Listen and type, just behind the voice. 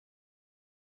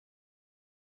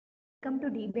Welcome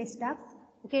to DBS Talks.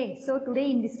 Okay, so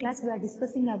today in this class we are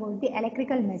discussing about the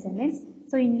electrical measurements.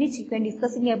 So in which you can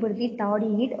discussing about the third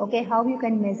unit. Okay, how you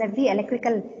can measure the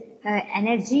electrical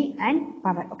energy and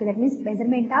power. Okay, that means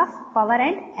measurement of power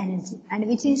and energy. And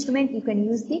which instrument you can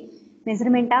use the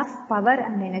measurement of power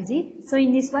and energy. So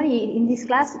in this one, in this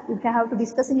class, we have to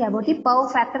discussing about the power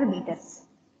factor meters.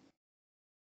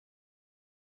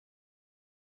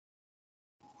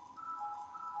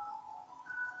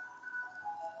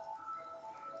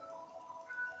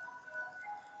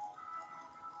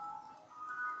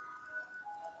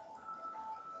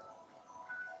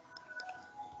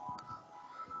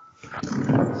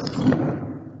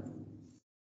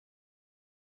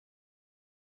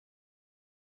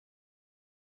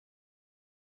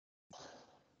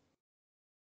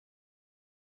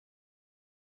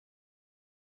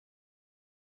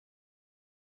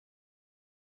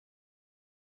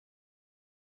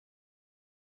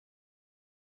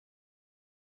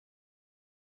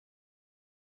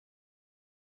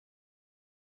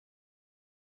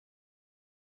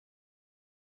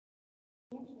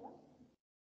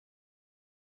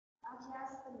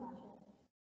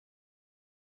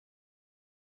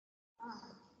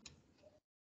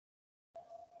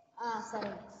 Sorry.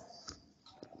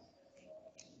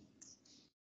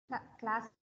 Class.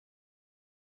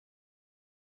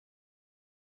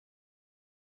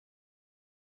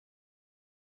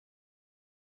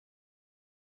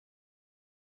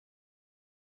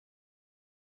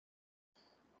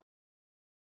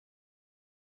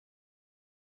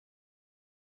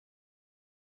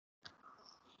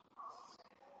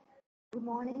 Good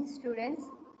morning, students.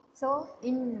 So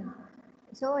in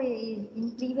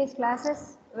previous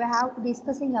classes we have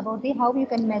discussing about the how you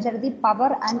can measure the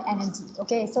power and energy.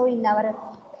 Okay, so in our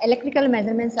electrical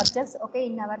measurement subjects, okay,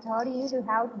 in our third unit we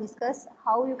have to discuss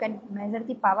how you can measure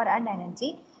the power and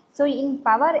energy. So in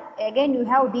power again you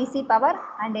have DC power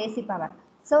and AC power.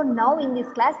 So now in this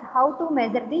class how to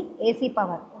measure the AC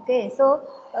power. Okay, so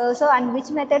and which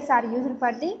methods are used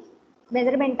for the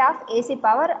measurement of AC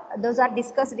power, those are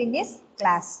discussed in this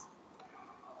class.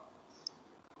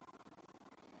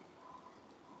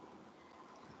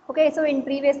 Okay, so in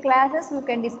previous classes you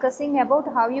can discussing about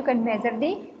how you can measure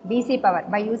the DC power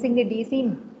by using the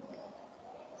DC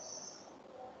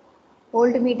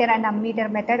voltmeter and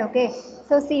ammeter method. Okay,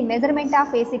 so see measurement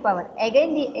of AC power.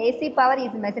 Again the AC power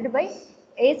is measured by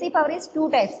AC power is two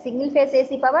types, single phase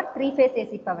AC power, three phase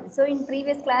AC power. So in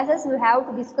previous classes we have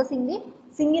to discussing the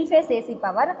single phase AC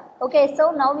power. Okay,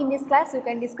 so now in this class you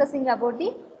can discussing about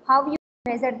the how you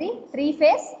measure the three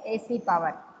phase AC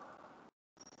power.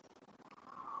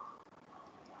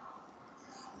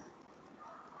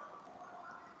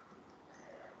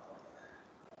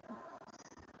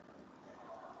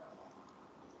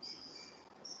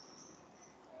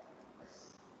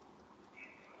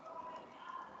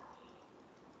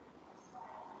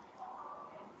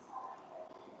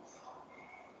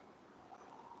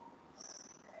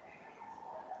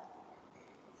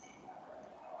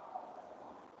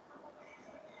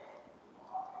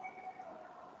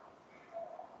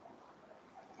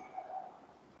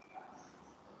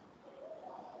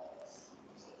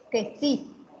 Okay, see.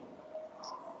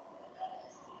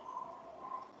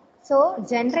 So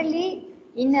generally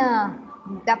in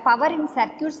the power in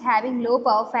circuits having low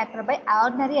power factor by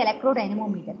ordinary electrode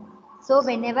dynamometer. So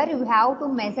whenever you have to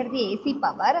measure the AC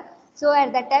power, so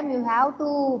at that time you have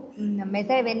to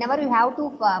measure, whenever you have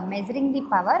to measuring the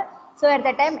power, so at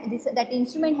that time that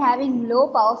instrument having low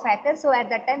power factor, so at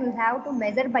that time you have to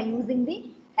measure by using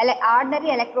the ordinary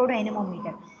electrode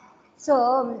dynamometer. So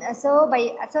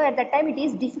at that time it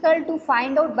is difficult to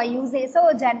find out by using.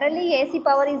 So generally AC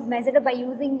power is measured by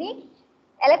using the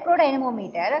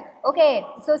electrodynamometer. Okay,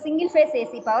 so single phase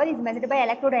AC power is measured by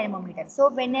electrodynamometer.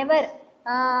 So whenever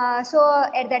so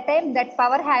at that time that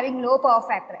power having low power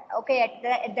factor. Okay,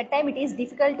 at that time it is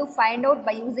difficult to find out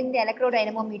by using the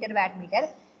electrodynamometer wattmeter.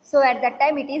 So at that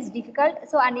time it is difficult.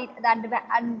 So and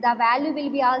the value will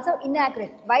be also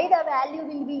inaccurate. Why the value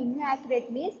will be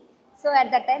inaccurate means, so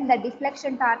at that time the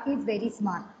deflection torque is very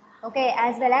small. Okay,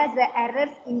 as well as the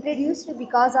errors introduced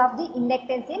because of the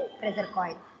inductance in pressure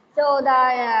coil. So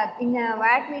the in a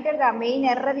wattmeter the main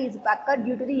error is occurred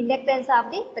due to the inductance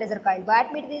of the pressure coil.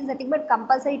 Wattmeter is nothing but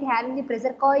compulsory having the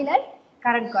pressure coil and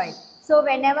current coil. So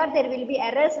whenever there will be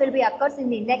errors will be occurs in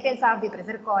the inductance of the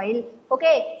pressure coil.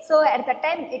 Okay, so at that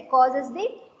time it causes the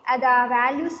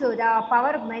values, so the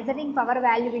power measuring power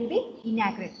value will be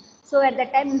inaccurate. So at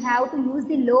that time you have to use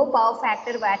the low power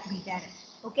factor wattmeter.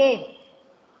 Okay,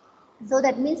 so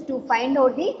that means to find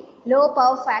out the low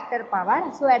power factor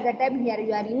power. So at that time here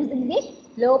you are using the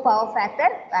low power factor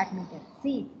wattmeter.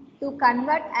 See, to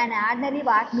convert an ordinary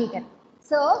wattmeter.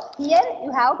 So here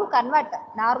you have to convert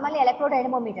normal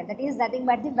electrodynamometer, that is nothing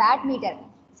but the wattmeter.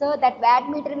 So that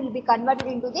wattmeter will be converted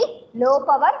into the low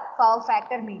power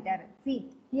factor meter.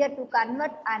 See here, to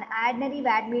convert an ordinary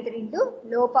wattmeter into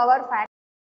low power factor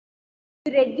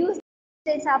to reduce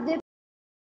the resistance of the.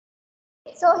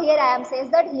 So here I am says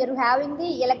that here you having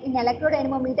the in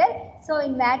electrodynamometer. So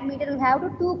in wattmeter you have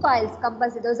two coils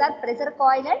compulsory. Those are pressure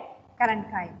coil and current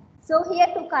coil. So here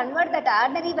to convert that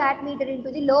ordinary wattmeter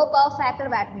into the low power factor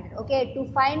wattmeter. Okay,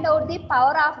 to find out the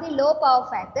power of the low power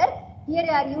factor, here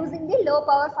you are using the low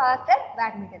power factor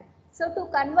wattmeter. So to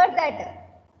convert that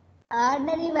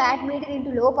ordinary wattmeter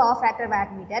into low power factor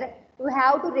wattmeter, you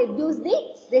have to reduce the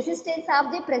resistance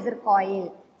of the pressure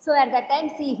coil. So at that time,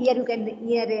 see here you can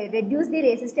reduce the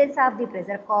resistance of the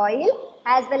pressure coil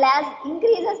as well as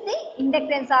increases the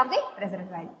inductance of the pressure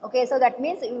coil. Okay, so that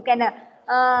means you can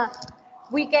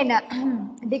we can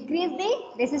decrease the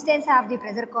resistance of the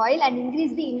pressure coil and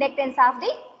increase the inductance of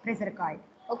the pressure coil.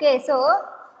 Okay, so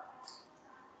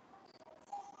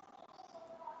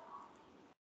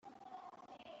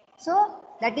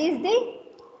that is the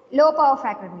low power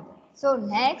factor meter. So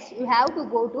next you have to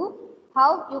go to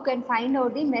how you can find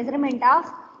out the measurement of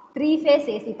three-phase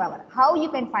AC power. How you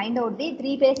can find out the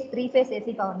three-phase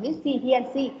AC power means, see here,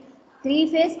 see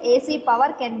three-phase AC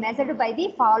power can measured by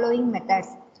the following methods.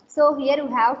 So here you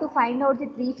have to find out the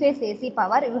three-phase AC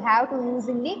power. You have to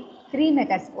using the three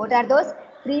methods. What are those?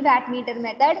 3 wattmeter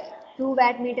method, 2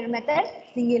 wattmeter method,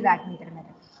 single wattmeter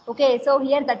method. Okay, so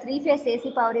here the three-phase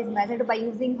AC power is measured by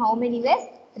using how many ways?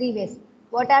 3 ways.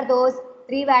 What are those?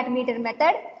 3 wattmeter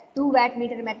method, 2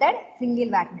 wattmeter method, single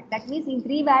wattmeter. That means in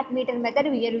 3 wattmeter method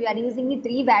here we are using the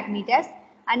 3 wattmeters,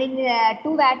 and in 2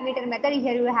 wattmeter method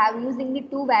here you have using the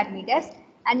 2 wattmeters,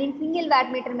 and in single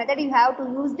wattmeter method you have to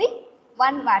use the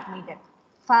 1 wattmeter.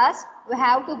 First we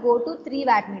have to go to 3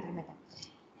 wattmeter method.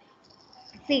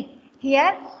 See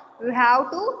here we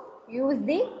have to use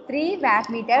the 3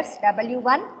 wattmeters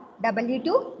W1,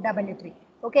 W2, W3.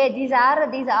 Okay, these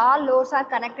all loads are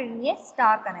connected in a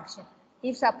star connection.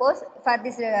 If suppose for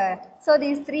this, so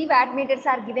these 3 wattmeters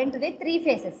are given to the 3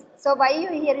 phases. So why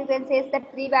here you can say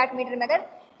that 3 wattmeter method,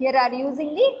 here are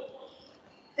using the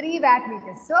 3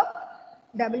 wattmeters. So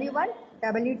W1,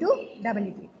 W2,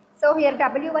 W3. So here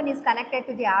W1 is connected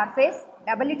to the R phase,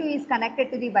 W2 is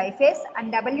connected to the Y phase,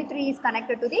 and W3 is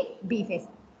connected to the B phase.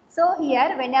 So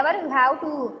here whenever you have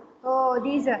to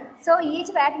so each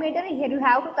wattmeter here you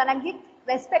have to connect the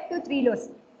respective 3 loads.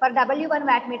 For W1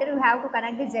 wattmeter you have to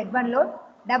connect the Z1 load,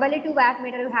 W2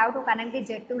 wattmeter you have to connect the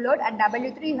Z2 load, and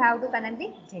W3 you have to connect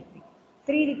the Z3.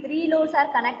 Three loads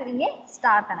are connected in a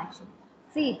star connection.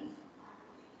 See,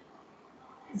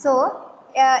 so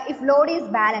if load is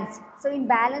balanced, so in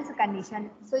balanced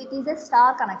condition, so it is a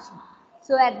star connection.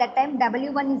 So at that time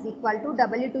W1 is equal to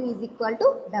W2 is equal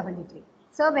to W3.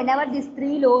 So whenever these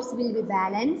 3 loads will be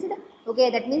balanced, okay,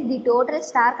 that means the total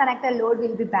star connector load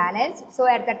will be balanced. So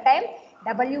at that time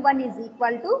W1 is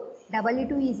equal to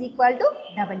W2 is equal to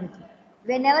W3.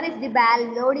 Whenever if the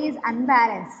load is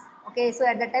unbalanced, okay, so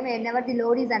at that time whenever the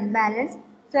load is unbalanced,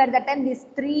 so at that time these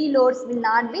 3 loads will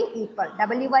not be equal.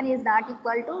 W1 is not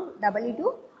equal to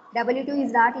W2, W2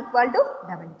 is not equal to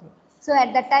W3. So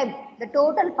at that time the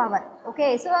total power,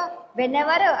 okay, so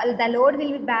whenever the load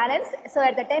will be balanced, so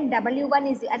at the time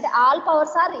W1 is, and all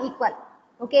powers are equal.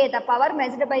 Okay, the power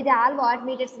measured by the all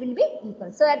wattmeters will be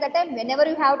equal. So at that time whenever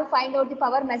you have to find out the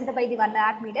power measured by the 1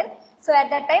 wattmeter, so at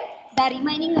that time the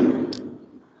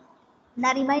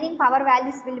remaining power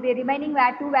values will be 2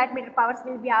 wattmeter powers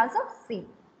will be also same.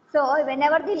 So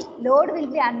whenever the load will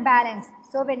be unbalanced,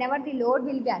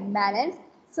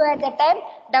 so at that time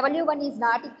W1 is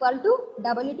not equal to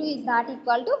W2 is not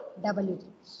equal to W3.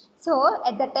 So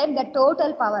at that time the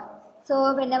total power,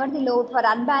 so whenever the load for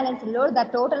unbalanced load, the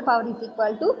total power is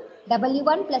equal to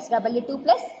W1 plus W2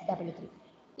 plus W3.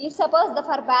 If suppose the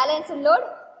for balanced load,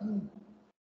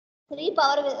 3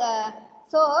 power,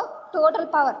 so total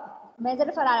power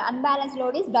measured for unbalanced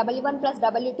load is W1 plus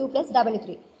W2 plus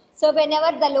W3. So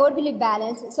whenever the load will be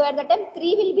balanced, so at the time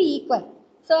 3 will be equal.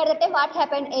 So at the time what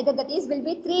happened, either that is 3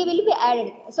 will be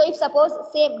added. So if suppose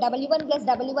say W1 plus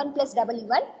W1 plus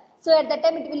W1, so at that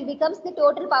time it will becomes the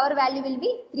total power value will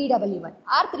be 3W1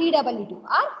 or 3W2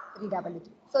 or 3W3.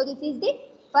 So this is the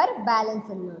for balanced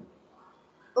load.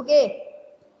 Okay,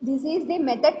 this is the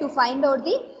method to find out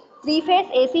the 3-phase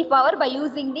AC power by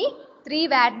using the 3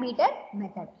 wattmeter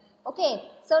method. Okay,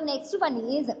 so next one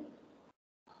is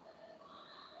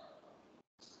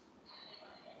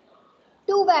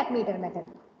 2 wattmeter method.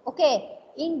 Okay,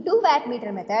 in 2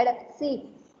 wattmeter method, see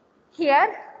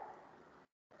here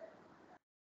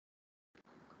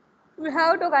we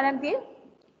have to connect the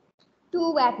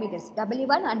two wattmeters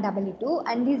W1 and W2,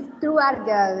 and these two are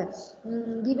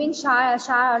giving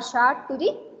short to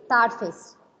the third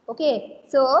phase. Okay,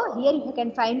 so here you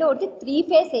can find out the three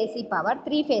phase AC power,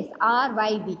 three phase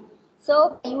RYB.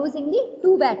 So using the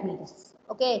two wattmeters.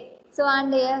 Okay, so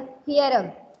and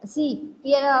here see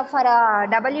here for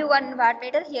W1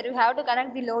 wattmeter, here you have to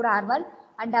connect the load R1,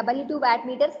 and W2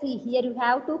 wattmeter, see here you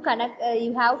have to connect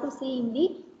you have to see in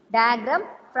the diagram,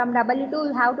 from W2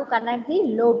 you have to connect the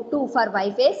load 2 for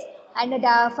Y phase, and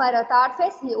for third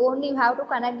phase you only have to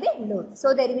connect the load,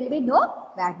 so there will be no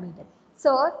wattmeter.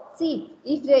 So see,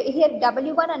 if here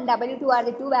W1 and W2 are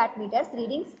the two wattmeters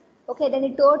readings, okay, then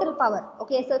the total power,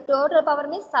 okay, so total power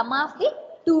means sum of the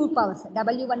two powers,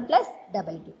 W1 plus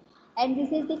W2. And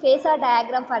this is the phasor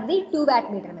diagram for the 2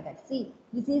 wattmeter method. See,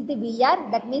 this is the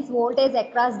VR, that means voltage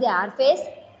across the R phase.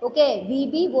 Okay,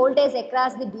 VB, voltage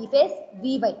across the B phase.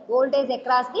 VY, voltage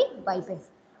across the Y phase.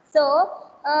 So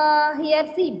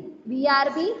here see,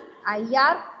 VRB,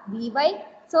 IR, VY.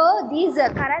 So these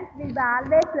currents will be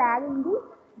always lagging the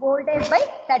voltage by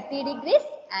 30 degrees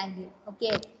angle.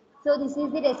 Okay, so this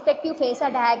is the respective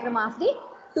phasor diagram of the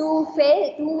 2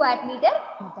 wattmeter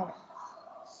method.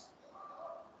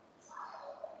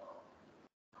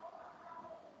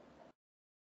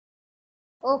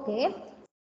 Okay,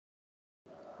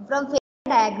 from phasor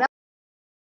diagram,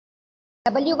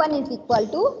 W1 is equal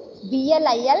to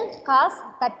VLIL cos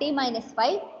 30 minus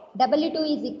 5, W2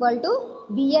 is equal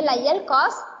to VLIL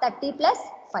cos 30 plus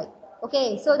 5.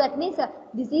 Okay, so that means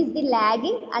this is the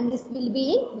lagging and this will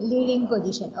be in leading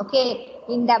position. Okay,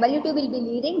 in W2 will be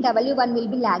leading, W1 will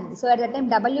be lagging. So at that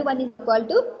time W1 is equal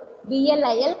to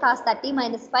VLIL cos 30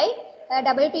 minus 5.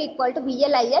 W2 equal to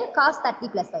VLIL cos 30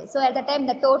 plus 5. So at the time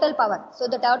the total power, so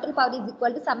the total power is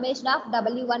equal to summation of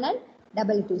W1 and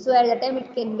W2. So at the time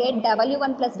it can get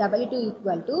W1 plus W2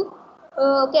 equal to,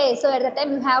 okay, so at the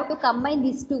time you have to combine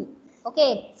these two.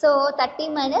 Okay, so 30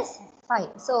 minus 5.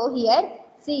 So here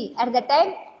see, at the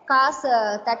time cos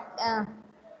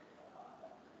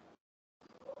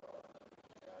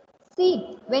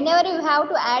see, whenever you have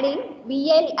to add in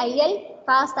VLIL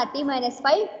cos 30 minus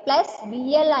 5 plus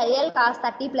VLIL cos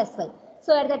 30 plus 5.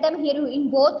 So at the time here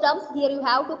in both terms, here you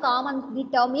have to common the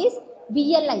term is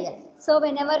VLIL. So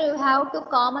whenever you have to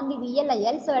common the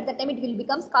VLIL, so at the time it will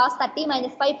becomes cos 30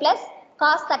 minus 5 plus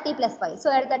cos 30 plus 5.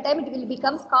 So at the time it will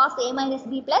becomes cos A minus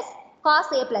B plus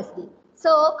cos A plus B.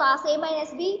 So cos A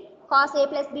minus B, cos A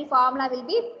plus B formula will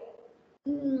be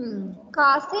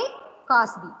cos A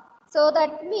cos B. So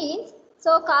that means,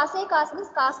 so cos A cos means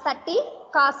cos 30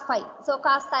 cos 5. So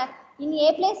cos in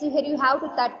A place here you have to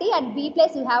 30 and B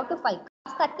place you have to 5.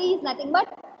 Cos 30 is nothing but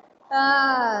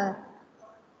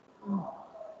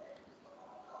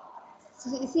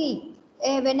see,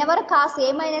 whenever cos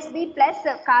A minus B plus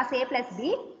cos A plus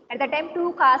B, at the time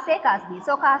 2 cos A cos B.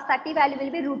 So cos 30 value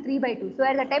will be root 3 by 2. So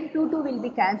at the time 2 will be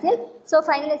cancelled. So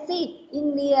finally see,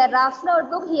 in the rough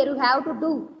notebook here you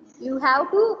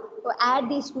have to add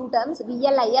these two terms,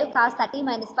 VLIL cos 30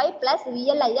 minus 5 plus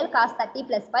VLIL cos 30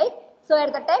 plus 5. So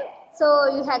at the time, so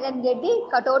you can get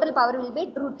the total power will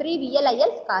be root 3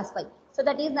 VLIL cos 5. So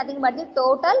that is nothing but the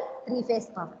total 3-phase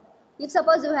power. If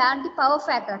suppose you have the power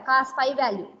factor cos 5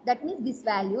 value, that means this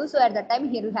value. So at the time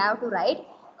here you have to write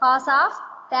cos of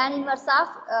tan inverse of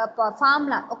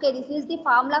formula. Okay, this is the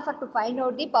formula for to find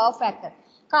out the power factor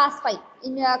cos 5.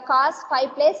 In cos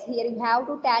 5 place here you have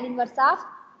to tan inverse of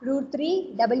root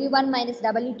 3 W1 minus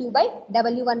W2 by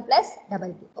W1 plus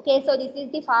W2. Okay, so this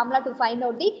is the formula to find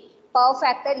out the power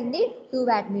factor in the 2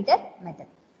 wattmeter method.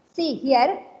 See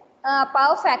here,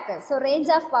 power factor. So range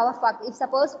of power factor. If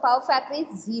suppose power factor is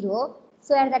 0,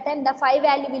 so at the time the phi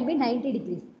value will be 90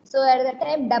 degrees. So at the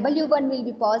time W1 will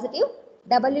be positive,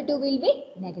 W2 will be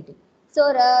negative.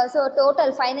 So so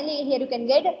total finally here you can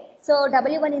get, so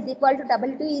W1 is equal to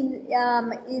W2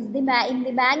 in the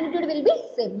magnitude will be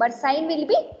same, but sign will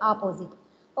be opposite.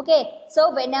 Okay,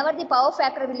 so whenever the power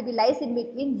factor will be lies in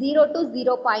between 0 to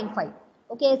 0.5.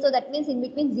 Okay, so that means in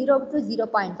between 0 to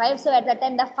 0.5. So at that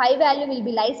time the phi value will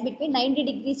be lies between 90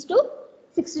 degrees to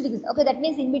 60 degrees. Okay, that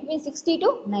means in between 60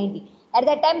 to 90. At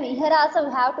that time here also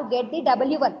we have to get the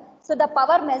W1. So the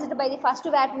power measured by the first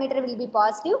wattmeter will be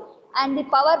positive and the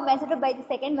power measured by the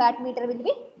second wattmeter will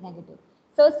be negative.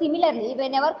 So similarly,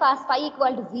 whenever cos phi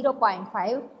equal to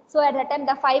 0.5, so at that time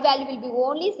the phi value will be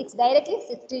only directly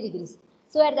 60 degrees.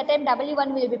 So at that time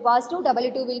W1 will be positive,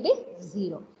 W2 will be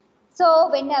 0. So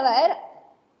whenever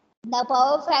the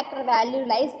power factor value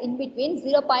lies in between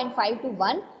 0.5 to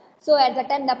 1, so at the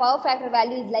time the power factor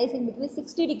value lies in between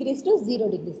 60 degrees to 0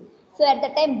 degrees. So at the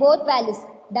time both values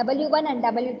W1 and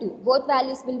W2, both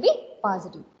values will be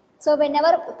positive. So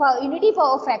whenever unity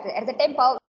power factor, at the time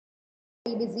power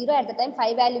will be 0, at the time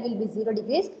phi value will be 0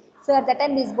 degrees. So at the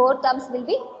time these both terms will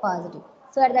be positive.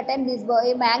 So at the time this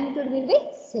magnitude will be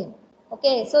same.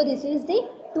 Okay, so this is the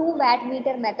 2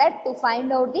 wattmeter method to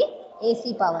find out the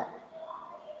AC power.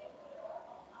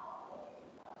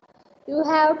 You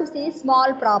have to see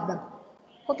small problem.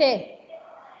 Okay,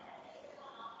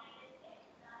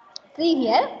 see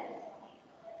here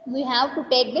we have to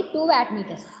take the 2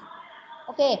 wattmeters.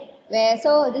 Okay,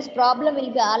 so this problem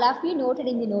will be all of you noted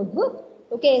in the notebook.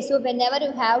 Okay, so whenever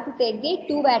you have to take the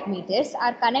 2 wattmeters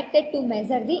are connected to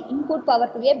measure the input power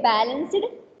to a balanced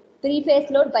 3-phase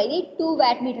load by the 2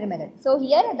 wattmeter method. So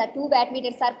here the 2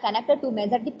 wattmeters are connected to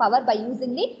measure the power by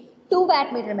using the 2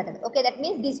 wattmeter method. Okay, that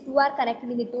means these two are connected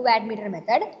in the 2 wattmeter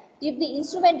method. If the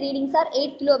instrument readings are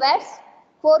 8 kilowatts,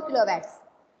 4 kilowatts.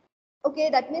 Okay,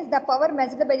 that means the power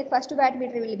measured by the first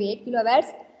wattmeter will be 8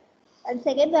 kilowatts and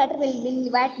second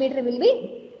wattmeter will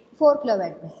be 4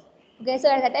 kilowatts. Okay, so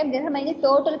at that time determine the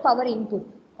total power input.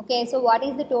 Okay, so what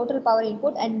is the total power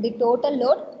input and the total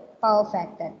load power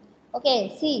factor?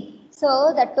 Okay, see,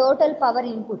 so the total power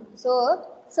input. So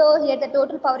here the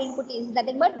total power input is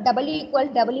nothing but W equals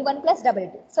W1 plus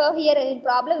W2. So here in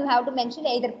problem you have to mention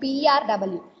either P or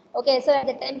W. Okay, so at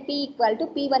the time P equal to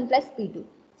P1 plus P2.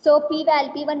 So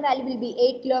P1 value will be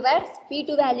 8 kilowatts,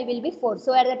 P2 value will be 4.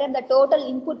 So at that time the total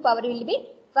input power will be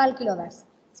 12 kilowatts.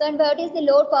 So and what is the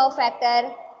load power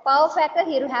factor? Power factor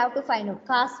here you have to find out.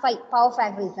 Cos phi power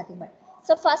factor is nothing but.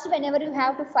 So first whenever you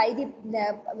have to find the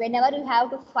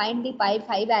phi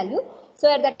value, so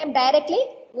at that time directly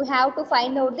you have to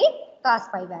find out the cos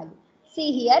phi value.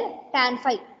 See here tan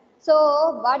phi. So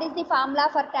what is the formula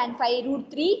for tan phi?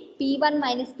 Root 3 P1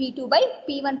 minus P2 by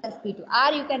P1 plus P2.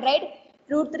 Or you can write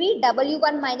root 3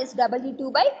 W1 minus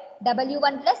W2 by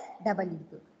W1 plus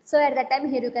W2. So at that time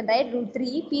here you can write root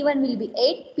 3 P1 will be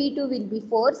 8, P2 will be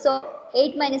 4. So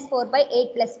 8 minus 4 by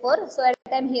 8 plus 4. So at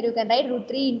that time here you can write root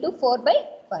 3 into 4 by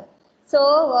 4.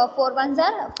 So 4 ones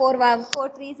are 4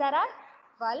 threes are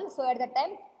 12. So at that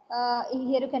time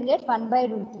here you can get 1 by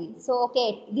root 3. So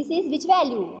okay, this is which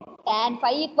value? Tan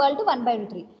phi equal to 1 by root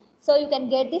 3. So you can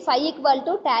get the phi equal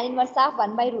to tan inverse of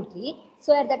 1 by root 3.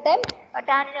 So at that time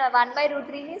tan 1 by root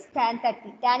 3 is tan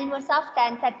 30. Tan inverse of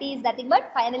tan 30 is nothing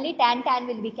but finally tan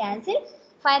will be cancelled.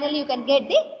 Finally you can get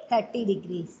the 30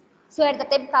 degrees. So at the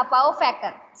time power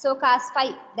factor. So cos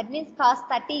phi, that means cos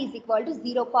 30 is equal to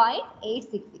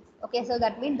 0.866. Okay, so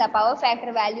that means the power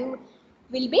factor value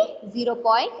will be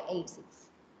 0.86.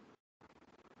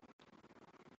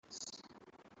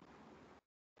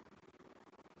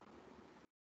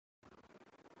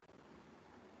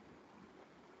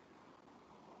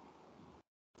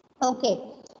 Okay,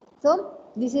 so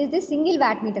this is the single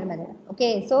wattmeter method.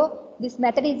 Okay, so this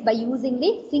method is by using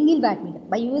the single wattmeter.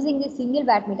 By using the single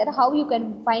wattmeter, how you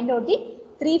can find out the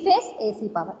 3-phase AC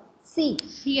power? See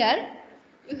here,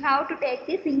 you have to take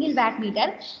the single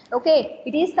wattmeter. Okay,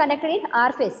 it is connected in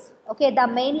R phase. Okay, the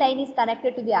main line is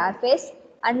connected to the R phase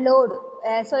and load.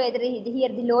 So either here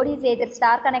the load is either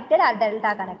star connected or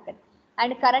delta connected,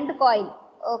 and current coil.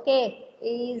 Okay,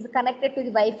 is connected to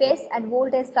the Y phase and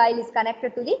voltage coil is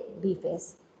connected to the B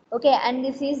phase. Okay, and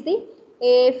this is the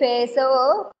A phase.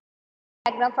 So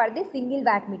diagram for the single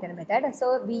wattmeter method.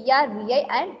 So VR, VI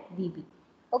and VB.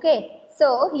 Okay,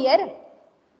 so here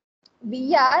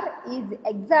VR is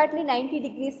exactly 90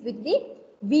 degrees with the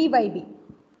V by B.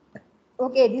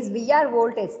 Okay, this VR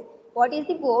voltage. What is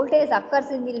the voltage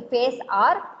occurs in the phase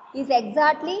R is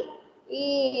exactly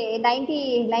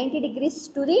 90 degrees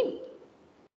to the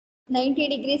 90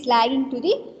 degrees lagging to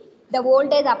the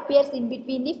voltage appears in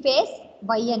between the phase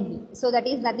Y and B. So that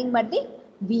is nothing but the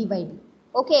V by B.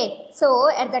 Okay, so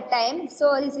at that time,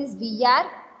 so this is VR,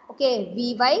 okay,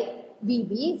 VY,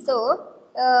 VB. So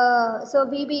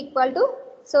VB equal to,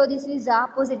 so this is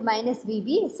opposite minus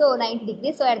VB, so 90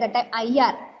 degrees. So at that time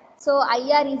IR. So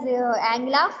IR is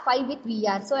angle of phi with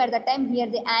VR. So at that time here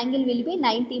the angle will be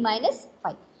 90 minus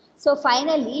phi. So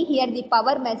finally here the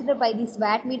power measured by this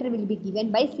wattmeter will be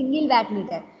given by single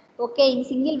wattmeter. Okay, in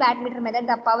single wattmeter method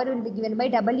the power will be given by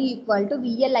W equal to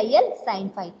VLIL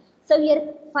sin phi. So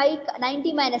here phi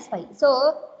 90 minus phi.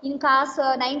 So in cos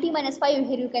 90 minus phi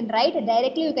here you can write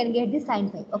directly, you can get the sin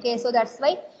phi. Okay, so that's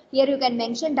why here you can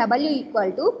mention W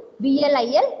equal to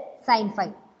VLIL sin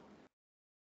phi.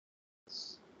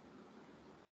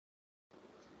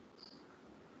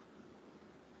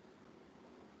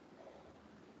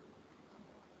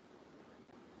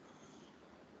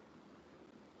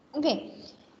 Okay,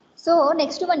 so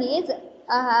next one is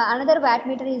another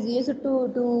wattmeter is used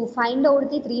to find out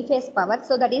the 3-phase power.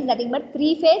 So that is nothing but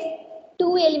 3-phase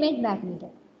 2-element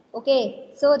wattmeter.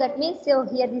 Okay, so that means so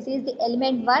here this is the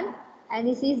element 1 and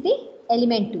this is the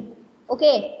element 2.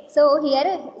 Okay, so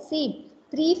here see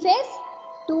 3 phase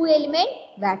 2 element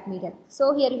wattmeter.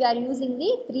 So here we are using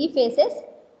the 3 phases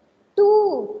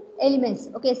 2 elements.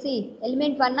 Okay, see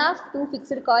element 1 of 2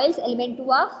 fixed coils, element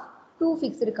 2 of 2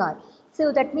 fixed coil.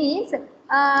 So that means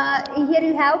here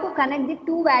you have to connect the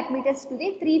 2 wattmeters to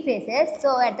the 3 phases.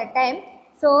 So at that time,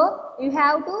 so you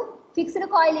have to fixed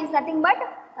coil is nothing but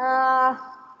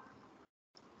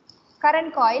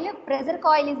current coil, pressure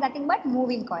coil is nothing but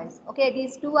moving coils. Okay,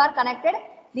 these two are connected.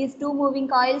 These two moving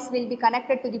coils will be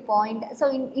connected to the point. So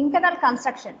in internal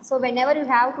construction, so whenever you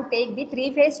have to take the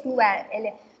 3 phase 2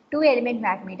 element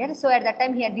wattmeter, so at that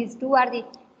time here these two are the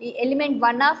element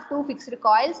 1 of 2 fixed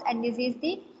coils and this is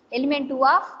the element 2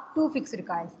 of 2 fixed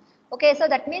coils. Okay, so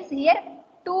that means here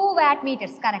 2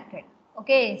 wattmeters connected.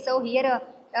 Okay, so here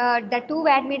the 2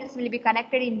 wattmeters will be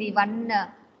connected in the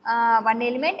one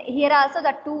element. Here also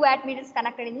the 2 wattmeters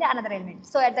connected in the another element.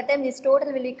 So at the time this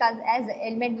total will be as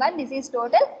element 1, this is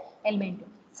total element 2.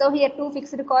 So here 2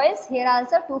 fixed coils, here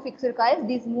also 2 fixed coils.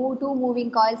 These two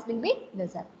moving coils will be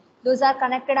those are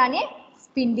connected on a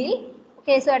spindle.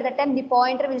 Okay, so at the time the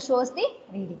pointer will shows the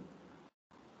reading.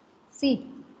 See,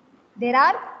 there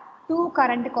are 2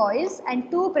 current coils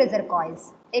and 2 pressure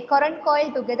coils. A current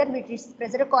coil together with its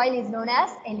pressure coil is known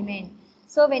as element.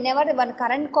 So whenever one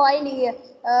current coil is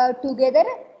together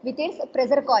with its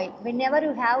pressure coil, whenever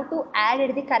you have to add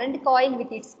the current coil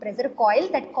with its pressure coil,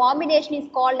 that combination is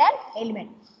called an element.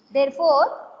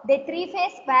 Therefore, the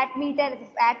 3-phase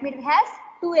wattmeter has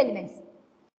 2 elements.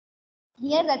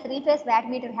 Here the 3-phase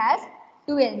wattmeter has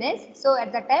 2 elements. So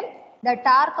at the time the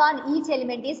torque on each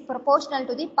element is proportional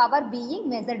to the power being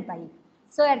measured by it.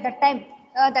 So at the time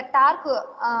the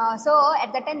torque, so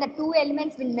at the time the 2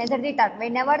 elements will measure the torque.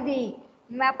 Whenever the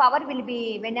power will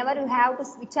be, whenever you have to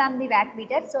switch on the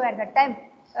wattmeter, so at that time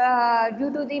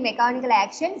due to the mechanical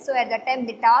action, so at that time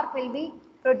the torque will be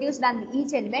produced on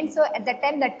each element. So at that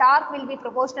time the torque will be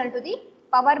proportional to the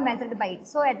power measured by it.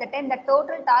 So at the time the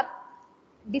total torque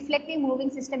deflecting moving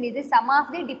system is the sum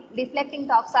of the deflecting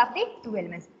torques of the 2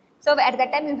 elements. So at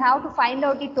that time you have to find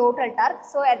out the total torque.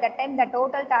 So at that time the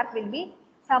total torque will be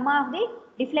sum of the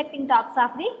deflecting torques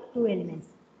of the 2 elements.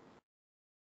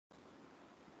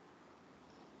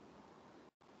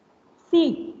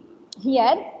 See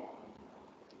here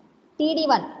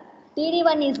TD1.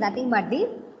 TD1 is nothing but the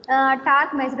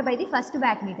torque measured by the first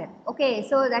wattmeter. Okay,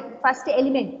 so that first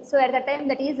element. So at that time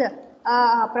that is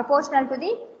proportional to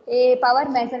the power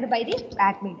measured by the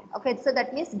wattmeter. Okay, so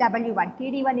that means W1.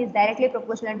 TD1 is directly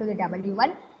proportional to the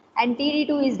W1 and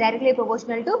TD2 is directly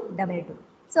proportional to W2.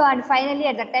 So and finally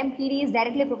at that time TD is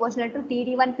directly proportional to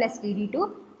TD1 plus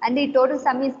TD2 and the total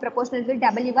sum is proportional to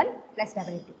W1 plus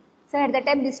W2. So at the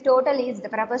time this total is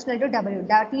proportional to W.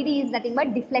 The TD is nothing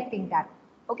but deflecting torque.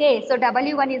 Okay, so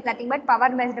W1 is nothing but power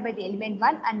measured by the element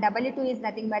 1 and W2 is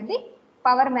nothing but the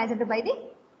power measured by the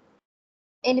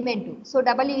element 2. So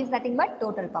W is nothing but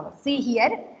total power. See here,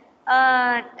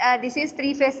 this is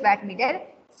 3-phase wattmeter.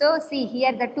 So see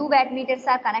here the 2 wattmeters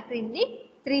are connected in the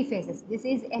 3 phases. This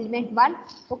is element 1.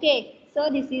 Okay, so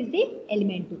this is the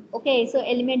element 2. Okay, so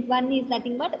element 1 is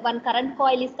nothing but one current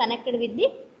coil is connected with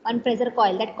the one pressure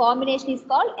coil. That combination is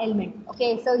called element.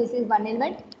 Okay, so this is one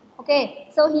element. Okay,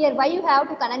 so here why you have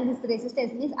to connect this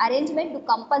resistance? This arrangement to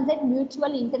compensate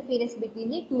mutual interference between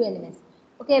the 2 elements.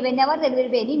 Okay, whenever there will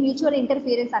be any mutual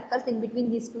interference occurs in between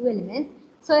these 2 elements,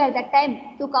 so at that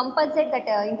time to compensate that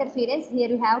interference, here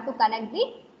you have to connect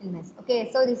the elements. Okay,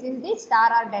 so this is the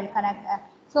star or delta connect.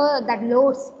 So that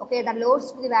loads, okay, the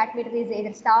loads to the wattmeter is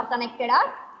either star connected or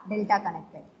delta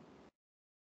connected.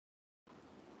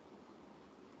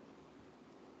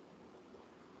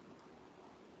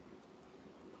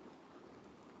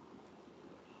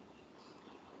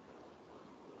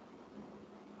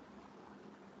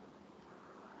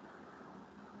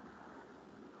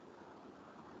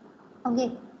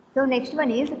 Okay, so next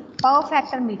one is power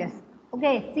factor meters.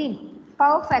 Okay, see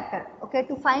power factor. Okay,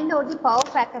 to find out the power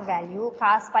factor value,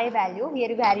 cos pi value,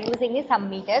 here we are using some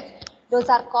meters. Those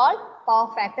are called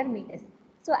power factor meters.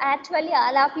 So actually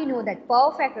all of you know that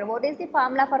power factor. What is the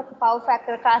formula for power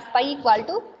factor? Cos pi equal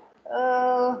to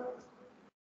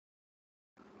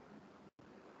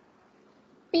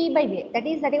P by V. That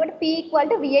is nothing but P equal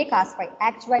to VA cos pi.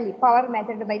 Actually power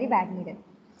measured by the wattmeter.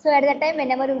 So at that time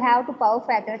whenever you have to power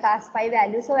factor cos pi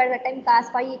value, so at that time cos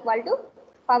pi equal to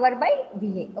power by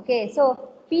VA. Okay, so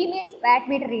P means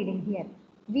wattmeter reading here.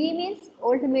 V means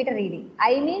voltmeter reading.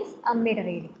 I means ammeter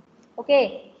reading.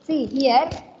 Okay, see here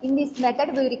in this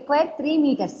method we require 3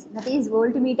 meters. That is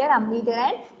voltmeter, ammeter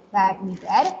and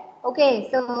wattmeter. Okay,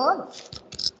 so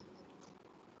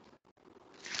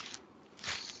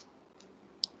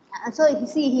So you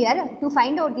see here, to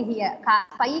find out the here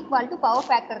cos phi equal to power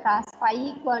factor cos phi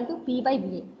equal to P by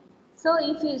VA. So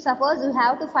if you suppose you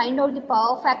have to find out the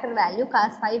power factor value,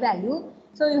 cos phi value,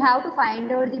 so you have to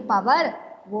find out the power,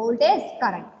 voltage,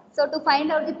 current. So to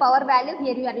find out the power value,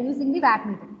 here you are using the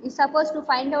wattmeter. If suppose to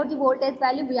find out the voltage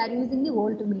value, we are using the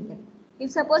voltmeter.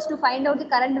 If suppose to find out the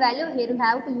current value, here you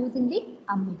have to using the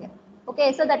ammeter.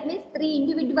 Okay, so that means 3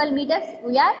 individual meters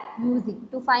we are using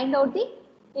to find out the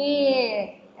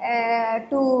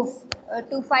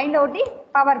to find out the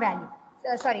power value.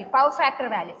 Sorry, power factor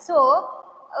value. So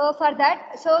for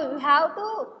that, so you have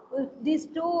to these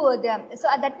two. So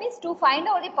that means to find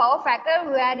out the power factor,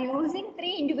 we are using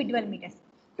 3 individual meters.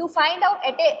 To find out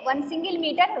at one single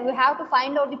meter, we have to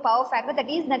find out the power factor. That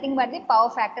is nothing but the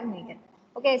power factor meter.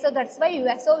 Okay, so that's why we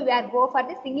are go for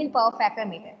the single power factor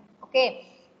meter. Okay,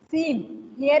 see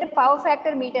here power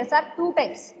factor meters are 2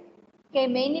 types. Okay,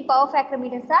 mainly power factor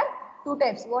meters are 2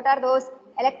 types. What are those?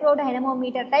 Electrode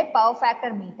dynamometer type power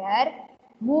factor meter,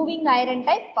 moving iron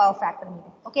type power factor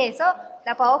meter. Okay, so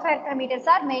the power factor meters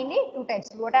are mainly 2 types.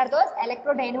 What are those?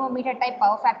 Electrode dynamometer type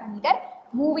power factor meter,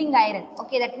 moving iron.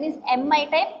 Okay, that means MI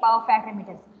type power factor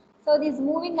meters. So these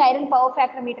moving iron power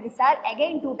factor meters are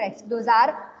again 2 types. Those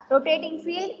are rotating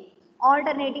field,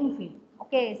 alternating field.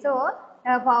 Okay, so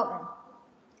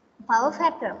power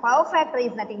factor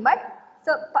is nothing but,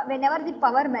 so whenever the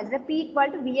power measure P equal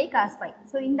to VI cos phi,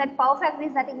 so in that power factor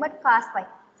is nothing but cos phi.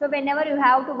 So whenever you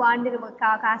have to want the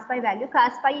cos phi value,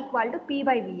 cos phi equal to P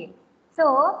by VA.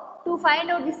 So to find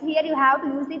out this, here you have to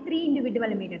use the 3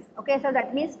 individual meters. Okay, so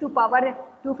that means to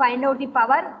find out the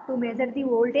power, to measure the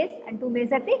voltage and to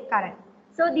measure the current.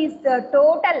 So these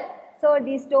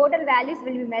these total values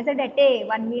will be measured at a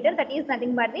 1 meter, that is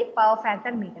nothing but the power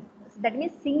factor meter. So that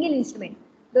means single instrument.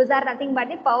 Those are nothing but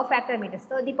the power factor meters.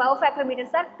 So the power factor meters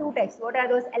are 2 types. What are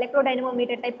those?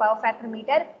 Electrodynamometer type power factor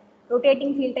meter,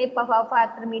 rotating field type power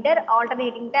factor meter,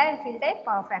 alternating type field type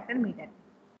power factor meter.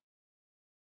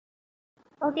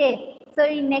 Okay, so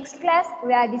in next class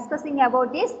we are discussing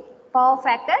about this power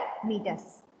factor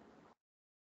meters.